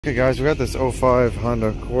Okay guys, we got this 05 Honda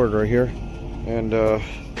Accord right here, and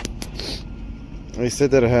they said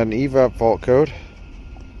that it had an EVAP fault code.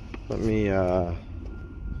 Let me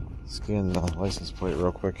scan the license plate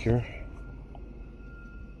real quick here,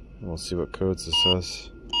 and we'll see what codes this says.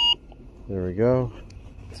 There we go.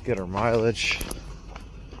 Let's get our mileage.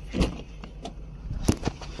 How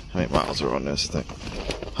many miles are on this thing?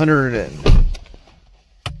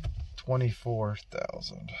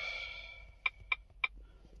 124,000.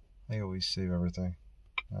 I always save everything.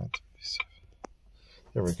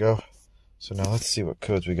 There we go. So now let's see what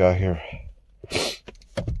codes we got here. Let's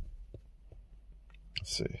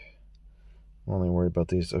see. I'm only worried about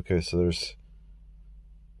these. Okay, so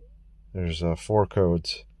there's 4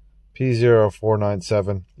 codes.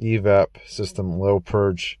 P0497 EVAP system low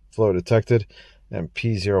purge flow detected, and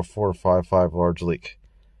P0455 large leak.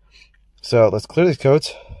 So let's clear these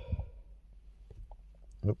codes.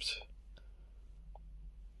 Oops.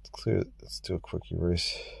 Let's do a quick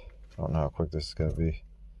erase. I don't know how quick this is going to be.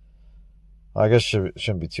 I guess it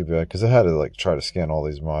shouldn't be too bad, because I had to like try to scan all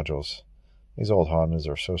these modules. These old Hondas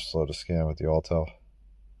are so slow to scan with the Autel.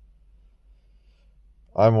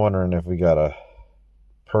 I'm wondering if we got a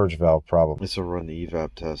purge valve problem. This will run the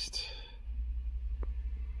EVAP test.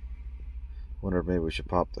 Wonder if maybe we should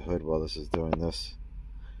pop the hood while this is doing this,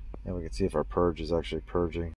 and we can see if our purge is actually purging.